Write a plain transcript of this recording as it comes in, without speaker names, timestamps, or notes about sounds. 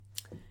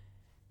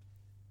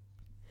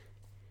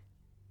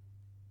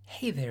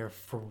Hey there,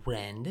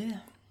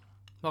 friend.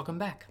 Welcome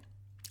back.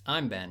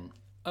 I'm Ben,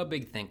 a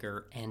big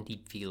thinker and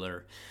deep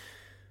feeler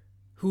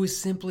who is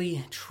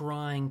simply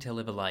trying to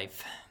live a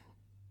life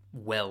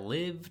well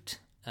lived,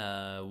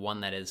 one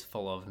that is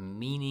full of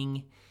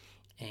meaning,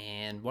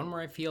 and one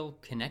where I feel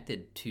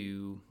connected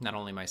to not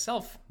only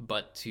myself,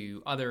 but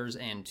to others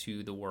and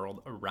to the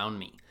world around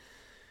me.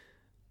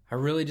 I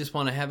really just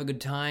want to have a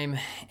good time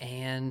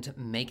and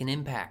make an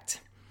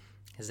impact.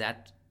 Is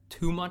that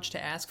too much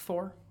to ask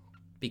for?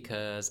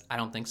 Because I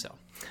don't think so.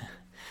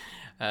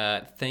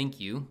 Thank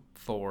you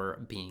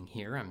for being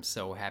here. I'm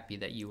so happy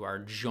that you are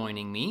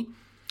joining me.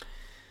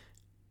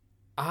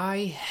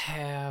 I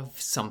have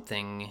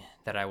something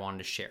that I wanted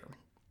to share.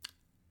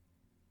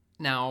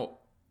 Now,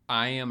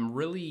 I am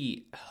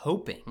really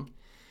hoping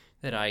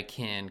that I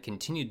can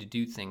continue to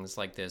do things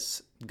like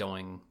this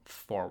going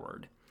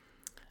forward.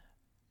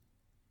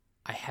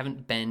 I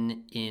haven't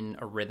been in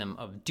a rhythm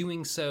of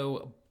doing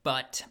so,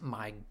 but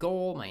my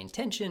goal, my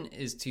intention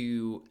is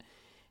to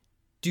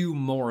do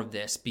more of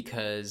this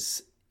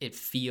because it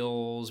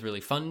feels really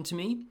fun to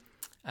me,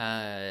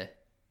 and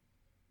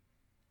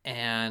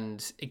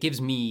it gives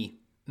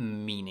me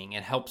meaning.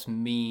 It helps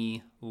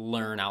me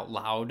learn out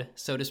loud,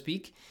 so to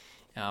speak,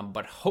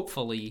 but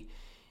hopefully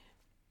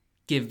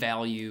give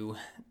value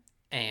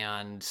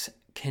and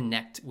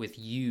connect with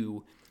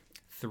you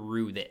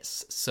through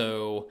this.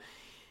 So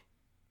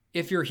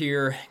if you're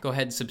here, go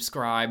ahead and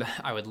subscribe.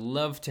 I would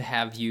love to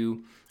have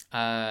you,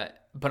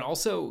 but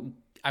also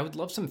I would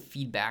love some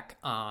feedback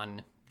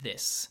on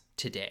this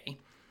today.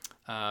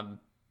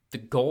 The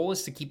goal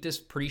is to keep this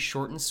pretty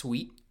short and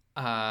sweet.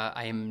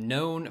 I am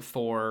known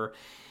for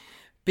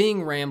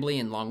being rambly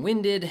and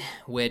long-winded,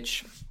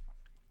 which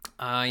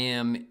I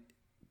am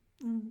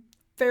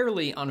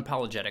fairly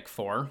unapologetic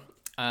for.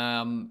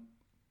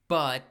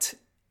 But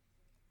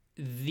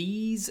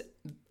these,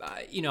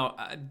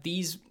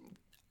 these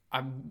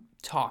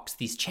talks,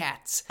 these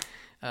chats,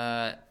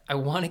 I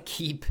want to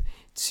keep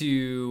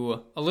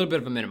to a little bit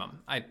of a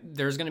minimum.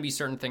 There's going to be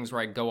certain things where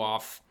I go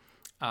off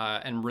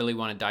and really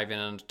want to dive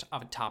into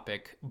a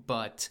topic,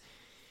 but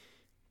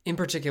in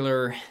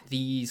particular,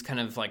 these kind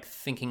of like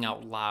thinking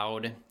out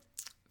loud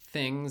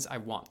things, I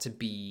want to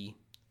be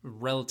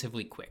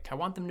relatively quick. I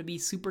want them to be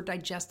super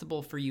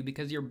digestible for you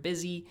because you're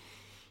busy.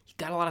 You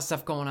got a lot of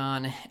stuff going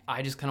on.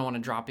 I just kind of want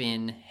to drop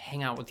in,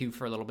 hang out with you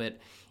for a little bit,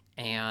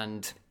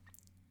 and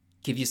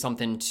give you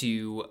something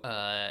to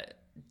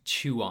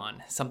chew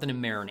on, something to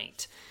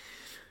marinate.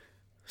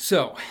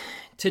 So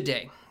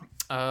today,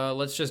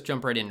 let's just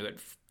jump right into it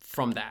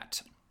from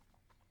that.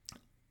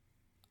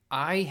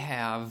 I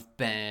have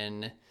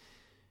been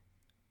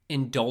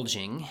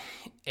indulging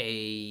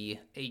a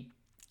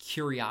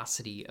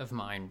curiosity of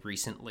mine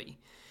recently,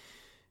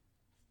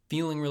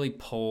 feeling really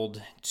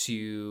pulled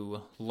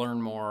to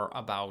learn more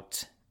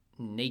about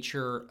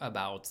nature,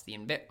 about the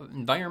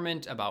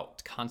environment,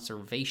 about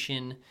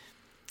conservation,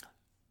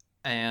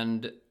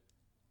 and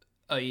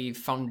a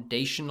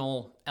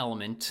foundational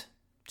element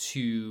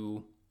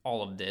to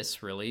all of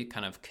this really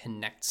kind of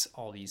connects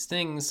all these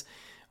things.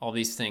 All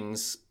these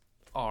things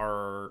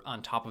are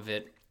on top of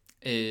it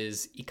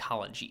is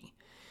ecology.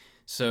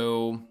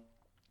 So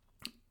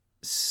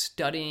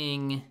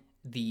studying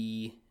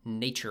the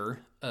nature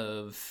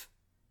of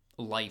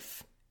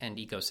life and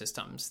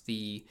ecosystems,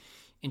 the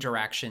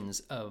interactions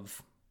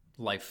of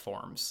life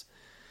forms.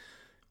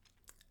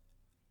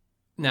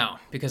 Now,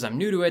 because I'm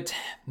new to it,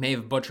 may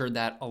have butchered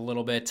that a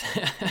little bit.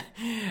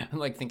 I'm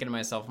like thinking to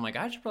myself, I'm like,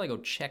 I should probably go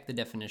check the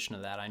definition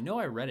of that. I know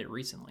I read it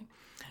recently.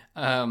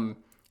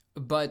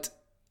 But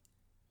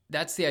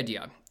that's the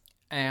idea.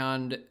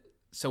 And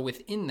so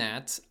within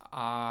that,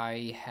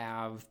 I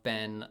have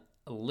been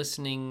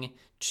listening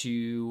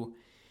to,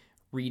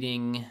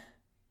 reading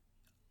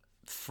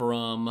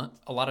from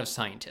a lot of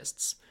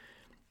scientists.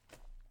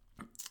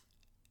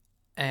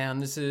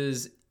 And this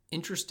is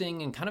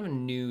interesting and kind of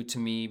new to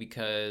me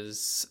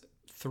because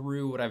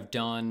through what I've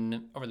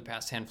done over the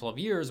past handful of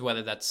years,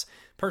 whether that's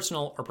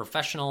personal or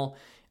professional,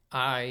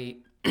 I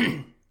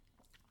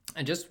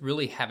just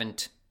really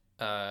haven't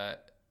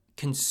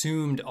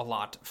consumed a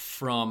lot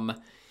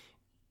from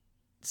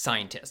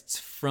scientists,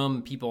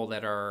 from people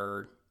that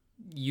are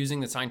using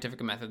the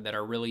scientific method, that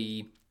are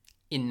really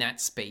in that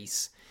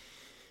space.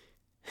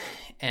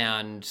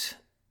 And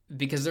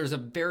because there's a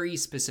very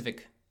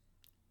specific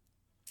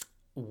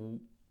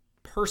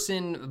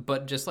person,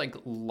 but just like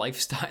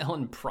lifestyle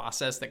and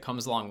process that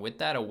comes along with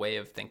that, a way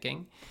of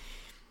thinking.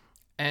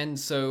 And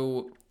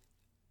so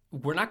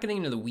we're not getting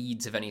into the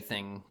weeds of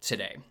anything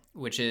today,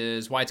 which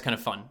is why it's kind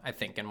of fun, I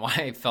think, and why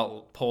I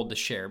felt pulled to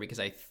share,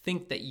 because I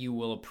think that you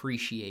will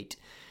appreciate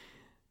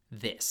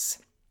this.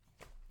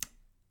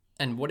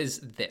 And what is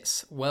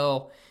this?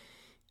 Well,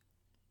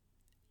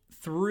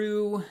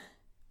 through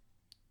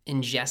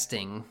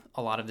ingesting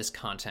a lot of this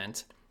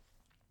content,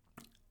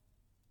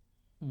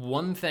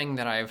 one thing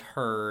that I've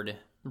heard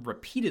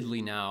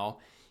repeatedly now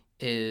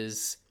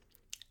is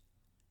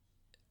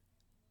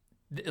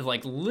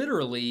like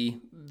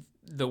literally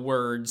the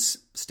words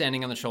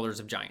standing on the shoulders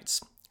of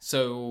giants.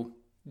 So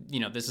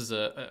this is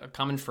a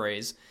common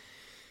phrase.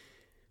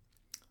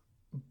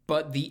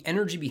 But the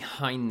energy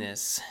behind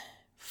this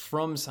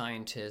from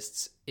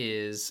scientists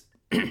is,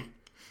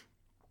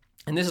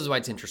 and this is why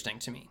it's interesting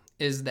to me,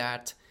 is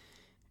that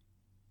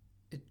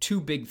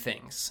two big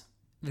things.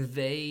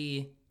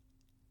 They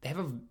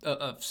have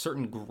a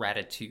certain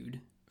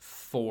gratitude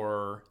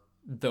for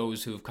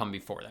those who have come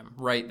before them,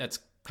 right? That's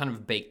kind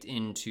of baked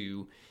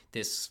into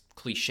this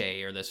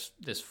cliche or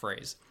this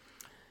phrase.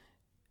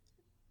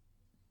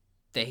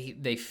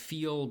 They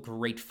feel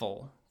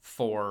grateful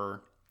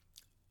for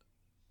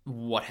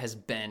what has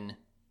been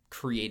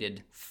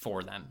created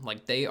for them.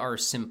 Like they are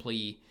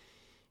simply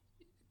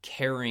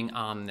carrying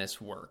on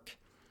this work.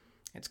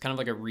 It's kind of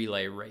like a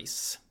relay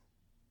race.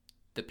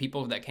 The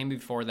people that came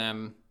before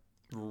them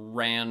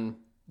ran,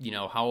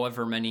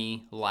 however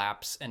many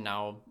laps, and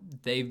now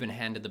they've been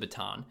handed the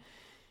baton.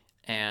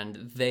 And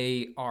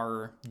they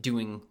are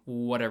doing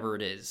whatever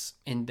it is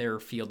in their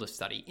field of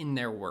study, in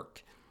their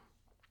work.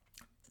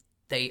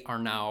 They are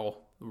now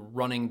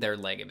running their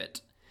leg of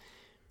it.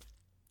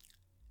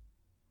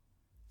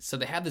 So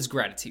they have this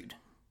gratitude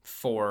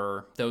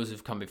for those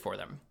who've come before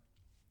them,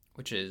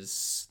 which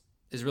is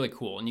really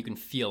cool. And you can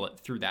feel it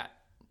through that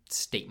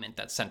statement,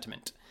 that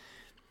sentiment.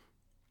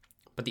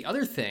 But the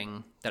other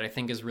thing that I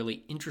think is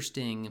really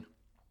interesting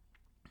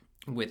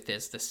with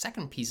this, the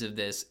second piece of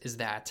this, is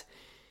that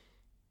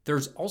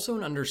there's also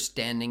an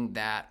understanding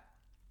that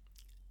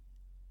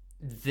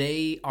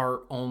they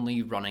are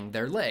only running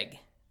their leg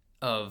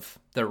of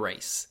the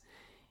race.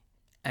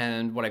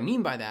 And what I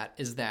mean by that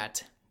is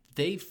that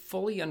they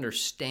fully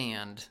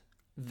understand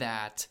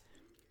that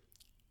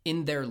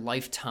in their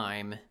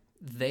lifetime,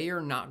 they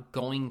are not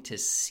going to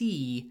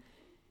see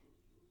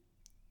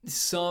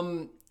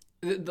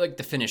like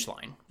the finish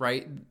line,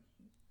 right?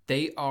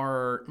 They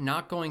are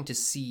not going to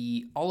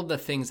see all of the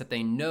things that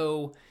they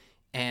know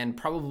and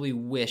probably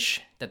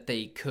wish that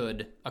they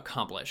could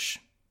accomplish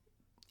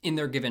in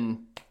their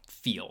given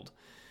field,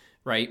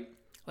 right?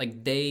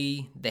 Like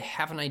they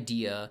have an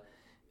idea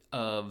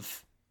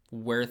of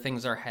where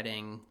things are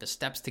heading, the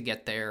steps to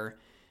get there,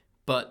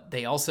 but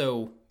they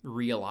also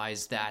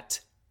realize that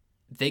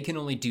they can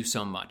only do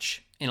so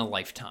much in a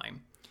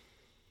lifetime.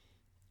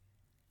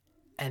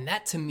 And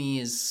that to me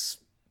is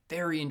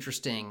very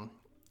interesting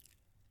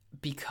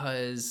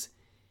because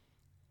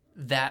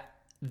that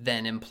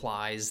then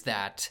implies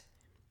that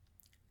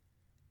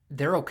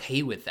they're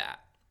okay with that.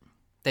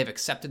 They've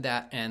accepted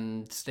that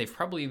and they've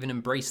probably even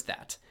embraced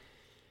that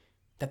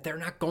they're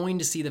not going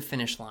to see the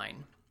finish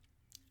line.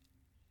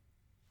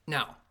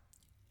 Now,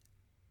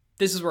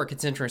 this is where it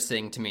gets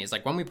interesting to me. Is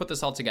like when we put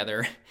this all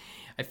together,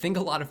 I think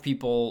a lot of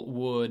people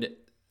would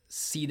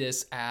see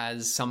this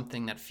as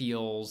something that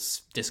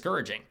feels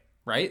discouraging,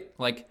 right?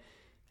 Like,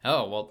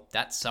 oh, well,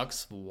 that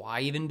sucks. Why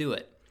even do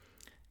it?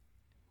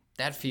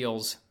 That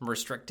feels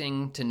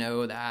restricting to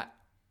know that,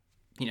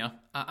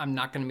 I'm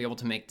not going to be able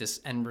to make this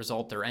end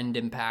result or end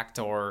impact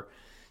or,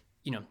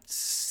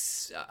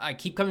 I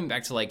keep coming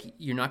back to like,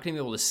 you're not going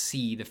to be able to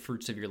see the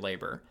fruits of your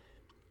labor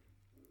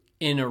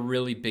in a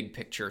really big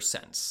picture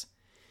sense.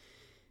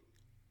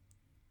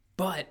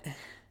 But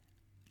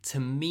to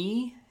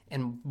me,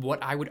 and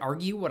what I would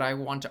argue, what I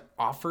want to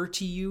offer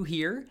to you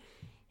here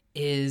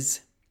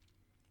is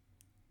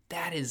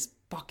that is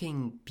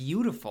fucking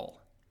beautiful.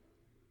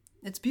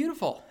 It's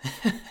beautiful.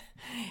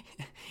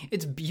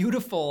 It's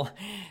beautiful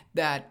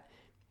that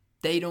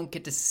they don't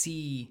get to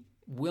see,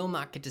 will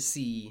not get to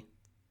see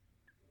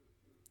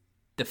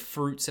the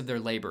fruits of their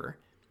labor.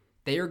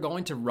 They are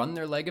going to run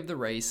their leg of the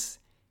race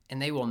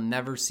and they will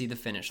never see the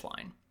finish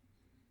line.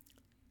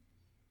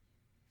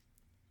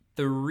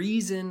 The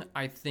reason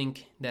I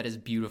think that is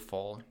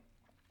beautiful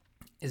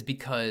is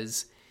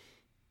because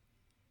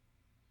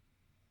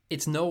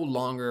it's no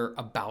longer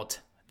about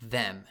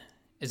them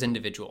as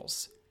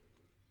individuals.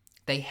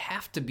 They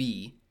have to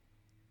be,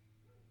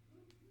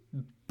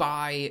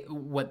 by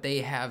what they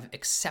have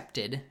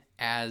accepted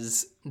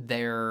as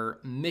their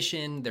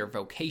mission, their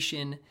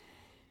vocation,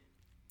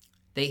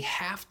 they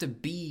have to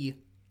be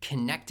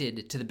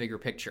connected to the bigger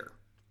picture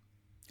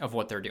of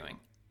what they're doing.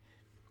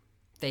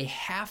 They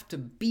have to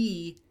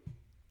be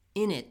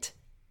in it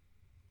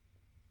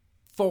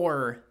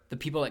for the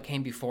people that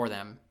came before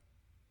them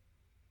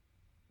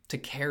to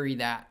carry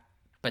that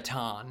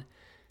baton,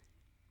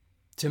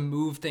 to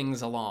move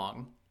things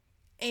along,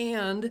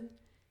 and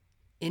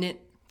in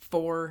it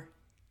for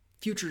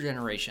future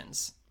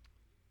generations,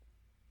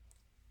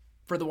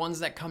 for the ones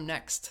that come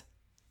next,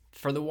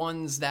 for the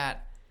ones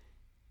that,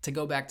 to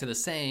go back to the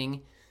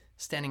saying,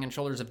 standing on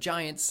shoulders of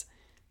giants,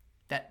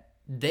 that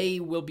they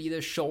will be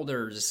the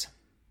shoulders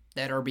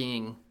that are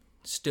being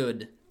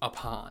stood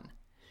upon.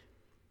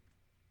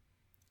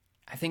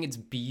 I think it's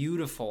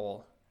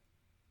beautiful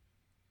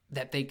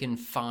that they can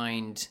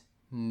find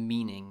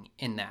meaning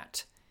in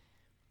that.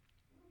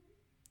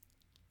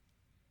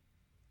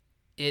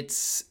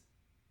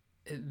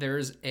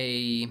 There's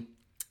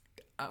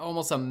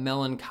almost a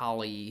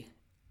melancholy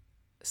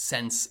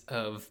sense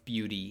of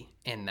beauty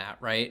in that,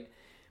 right?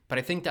 But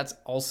I think that's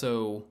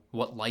also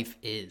what life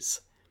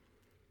is.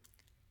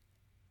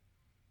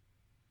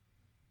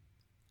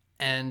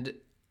 And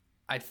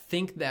I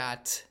think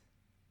that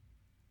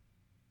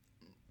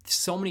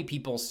so many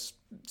people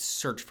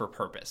search for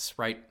purpose,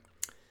 right?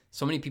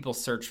 So many people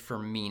search for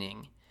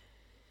meaning.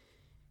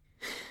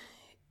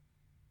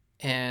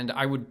 And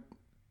I would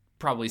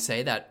probably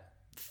say that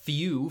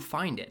few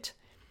find it.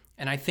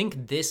 And I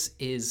think this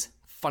is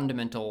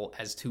fundamental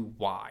as to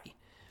why.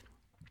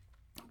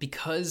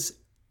 Because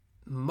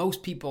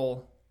most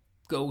people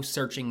go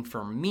searching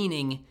for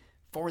meaning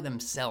for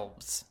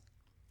themselves.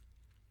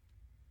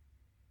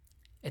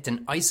 It's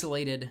an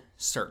isolated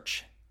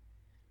search.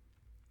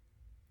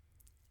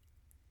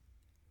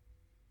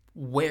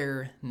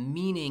 Where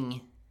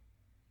meaning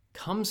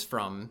comes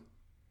from,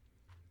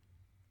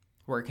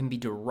 where it can be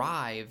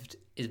derived,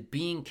 is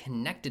being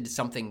connected to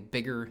something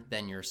bigger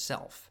than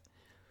yourself.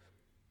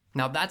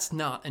 Now, that's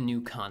not a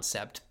new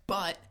concept,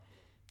 but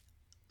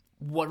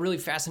what really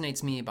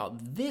fascinates me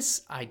about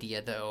this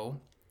idea, though,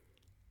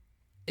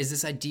 is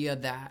this idea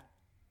that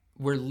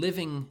we're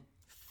living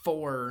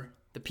for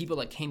the people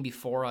that came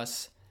before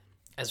us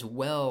as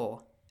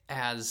well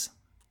as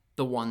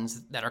the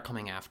ones that are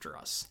coming after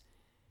us.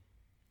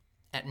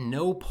 At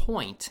no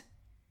point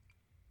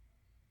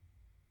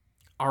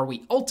are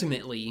we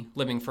ultimately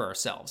living for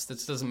ourselves.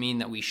 This doesn't mean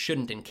that we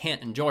shouldn't and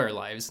can't enjoy our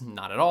lives.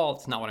 Not at all.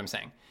 It's not what I'm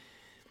saying.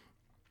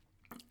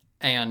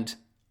 And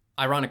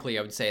ironically,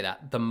 I would say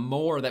that the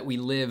more that we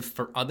live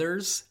for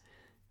others,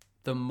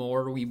 the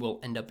more we will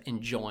end up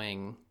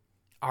enjoying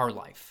our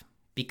life,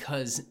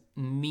 because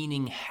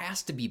meaning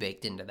has to be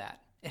baked into that.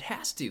 It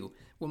has to.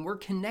 When we're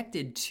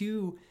connected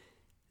to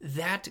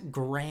that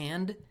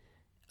grand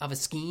of a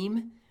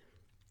scheme,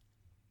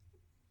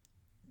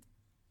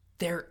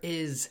 there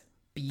is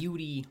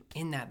beauty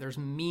in that. There's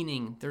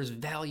meaning. There's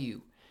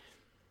value.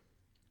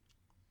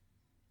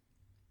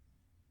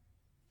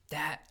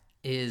 That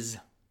is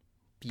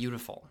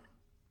beautiful.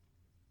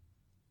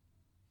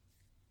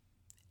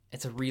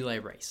 It's a relay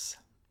race.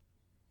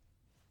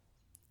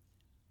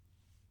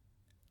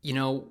 You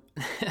know,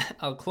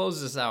 I'll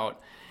close this out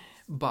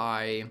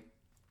by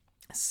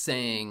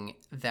saying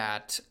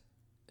that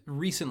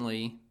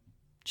recently,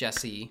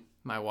 Jessie,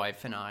 my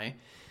wife, and I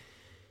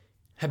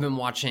have been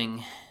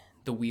watching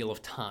The Wheel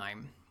of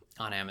Time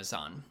on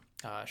Amazon.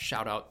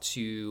 Shout out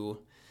to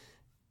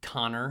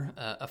Connor,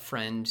 a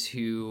friend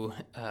who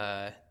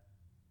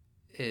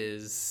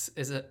is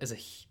a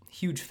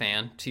huge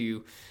fan,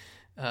 to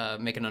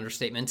make an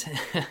understatement,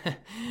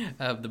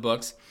 of the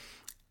books,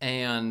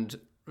 and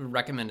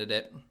recommended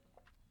it.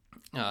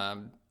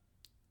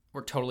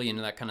 We're totally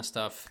into that kind of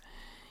stuff.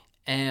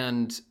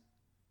 And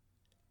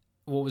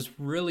what was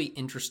really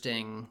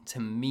interesting to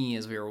me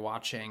as we were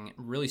watching,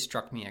 really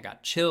struck me, I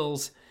got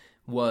chills,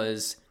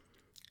 was,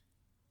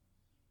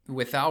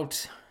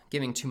 without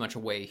giving too much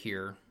away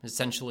here,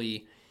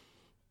 essentially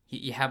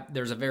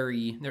there's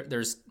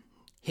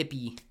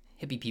hippie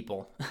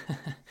people,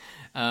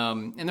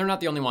 and they're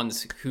not the only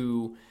ones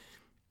who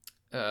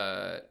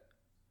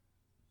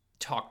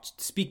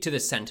speak to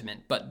this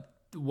sentiment, but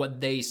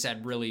what they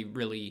said really,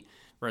 really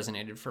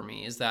resonated for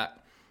me, is that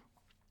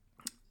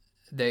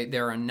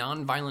they're a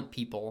nonviolent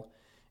people,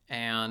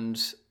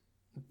 and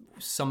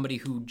somebody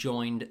who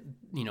joined,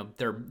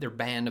 their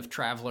band of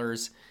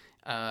travelers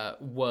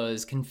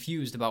was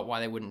confused about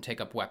why they wouldn't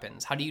take up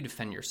weapons. How do you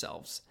defend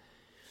yourselves?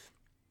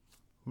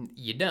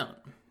 You don't.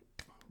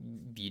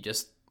 You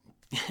just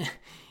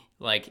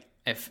like,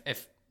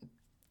 if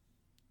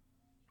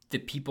the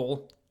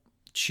people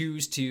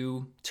choose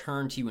to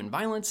turn to you in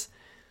violence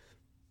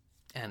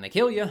and they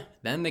kill you,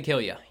 then they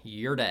kill you.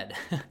 You're dead.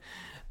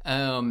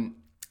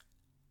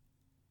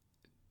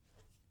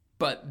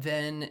 But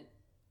then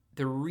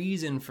the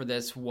reason for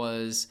this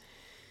was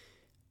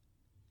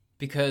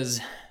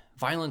because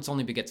violence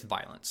only begets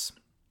violence.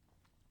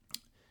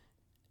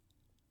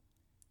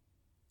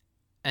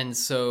 And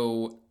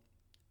so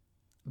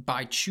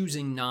by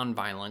choosing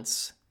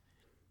nonviolence,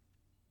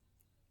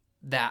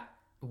 that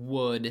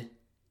would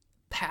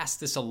pass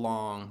this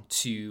along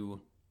to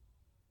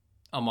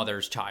a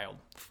mother's child,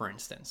 for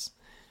instance,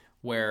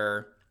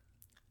 where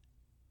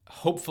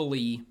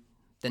hopefully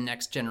the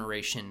next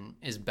generation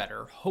is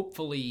better.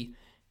 Hopefully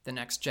the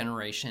next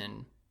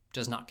generation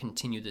does not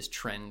continue this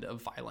trend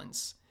of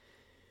violence.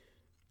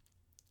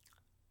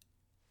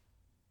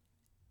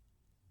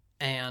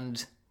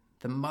 And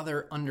the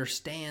mother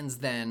understands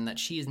then that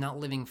she is not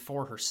living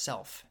for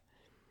herself.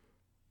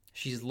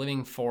 She's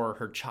living for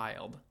her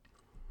child.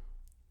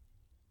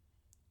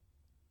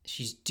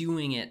 She's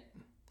doing it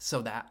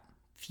so that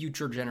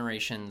future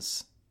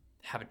generations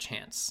have a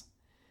chance.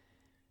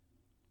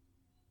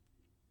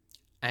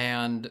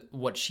 And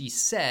what she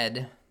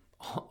said,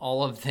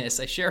 all of this,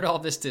 I shared all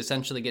of this to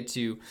essentially get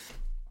to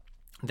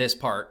this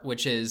part,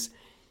 which is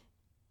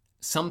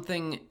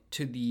something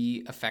to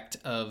the effect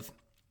of,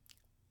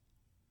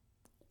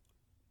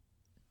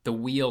 the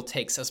wheel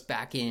takes us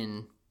back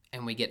in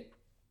and we get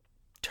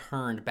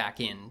turned back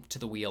in to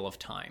the wheel of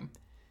time.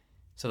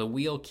 So the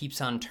wheel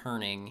keeps on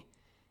turning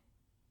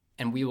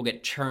and we will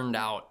get churned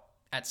out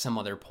at some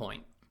other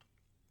point.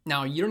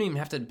 Now, you don't even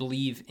have to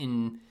believe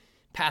in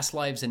past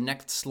lives and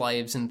next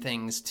lives and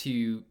things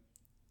to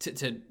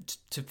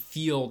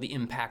feel the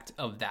impact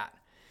of that.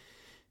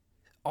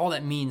 All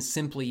that means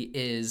simply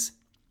is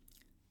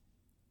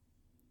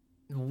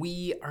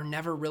we are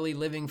never really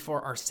living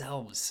for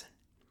ourselves.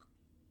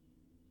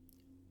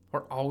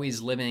 We're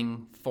always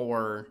living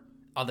for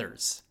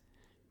others.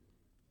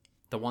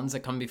 The ones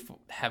that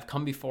have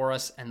come before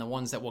us and the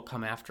ones that will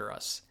come after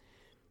us.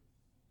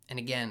 And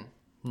again,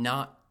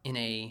 not in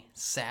a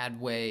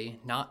sad way,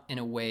 not in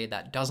a way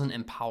that doesn't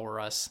empower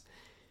us,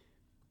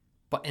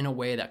 but in a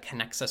way that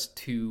connects us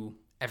to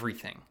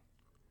everything.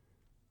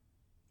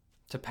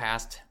 To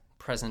past,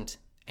 present,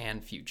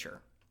 and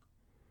future.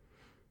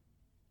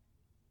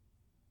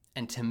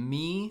 And to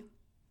me,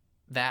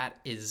 that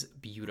is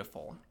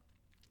beautiful.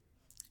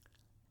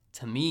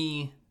 To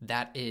me,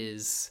 that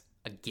is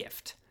a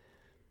gift.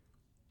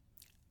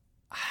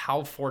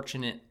 How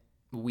fortunate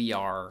we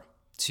are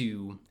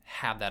to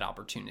have that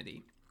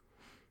opportunity.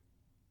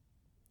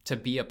 To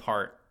be a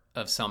part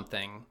of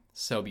something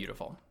so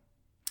beautiful.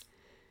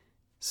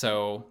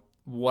 So,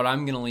 what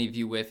I'm going to leave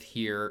you with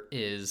here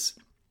is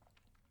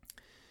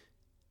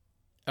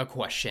a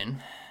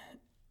question,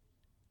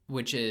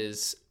 which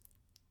is,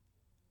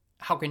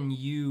 how can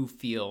you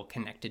feel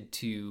connected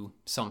to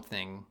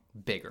something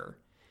bigger?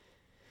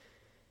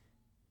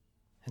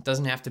 It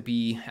doesn't have to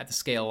be at the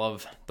scale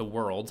of the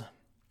world.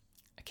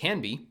 It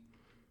can be,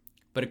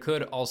 but it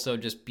could also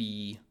just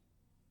be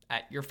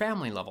at your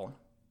family level.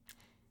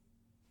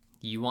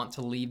 You want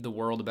to leave the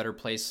world a better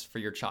place for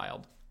your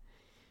child.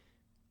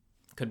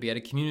 It could be at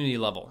a community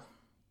level.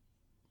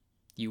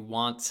 You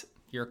want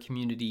your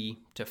community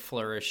to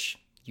flourish.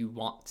 You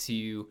want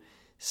to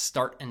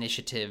start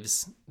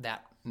initiatives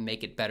that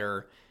make it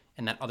better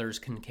and that others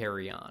can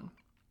carry on.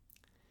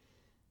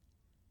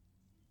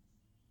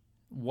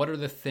 What are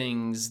the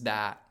things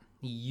that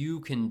you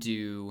can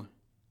do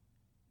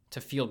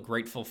to feel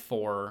grateful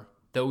for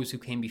those who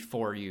came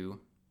before you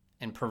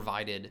and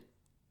provided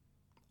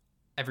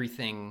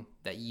everything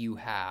that you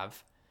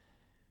have,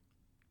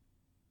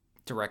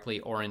 directly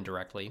or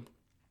indirectly,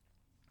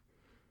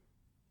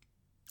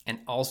 and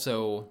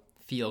also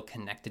feel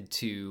connected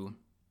to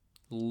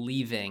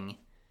leaving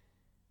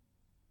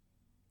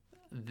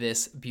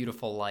this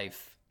beautiful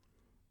life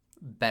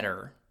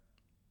better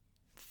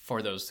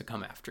for those to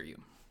come after you?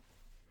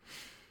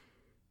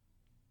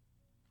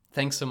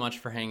 Thanks so much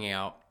for hanging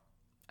out.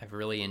 I've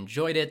really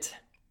enjoyed it,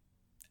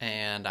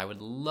 and I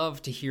would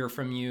love to hear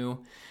from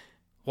you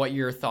what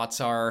your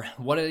thoughts are,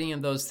 what any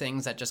of those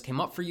things that just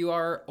came up for you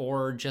are,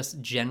 or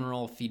just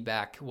general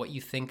feedback, what you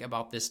think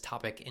about this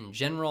topic in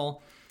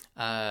general.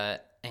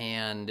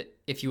 And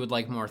if you would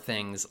like more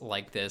things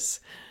like this,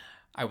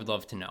 I would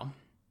love to know.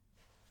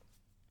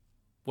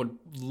 Would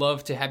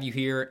love to have you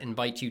here,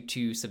 invite you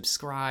to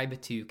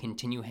subscribe to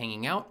continue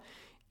hanging out.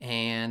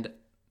 And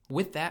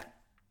with that,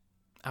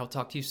 I'll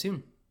talk to you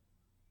soon.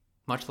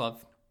 Much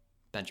love,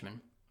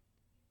 Benjamin.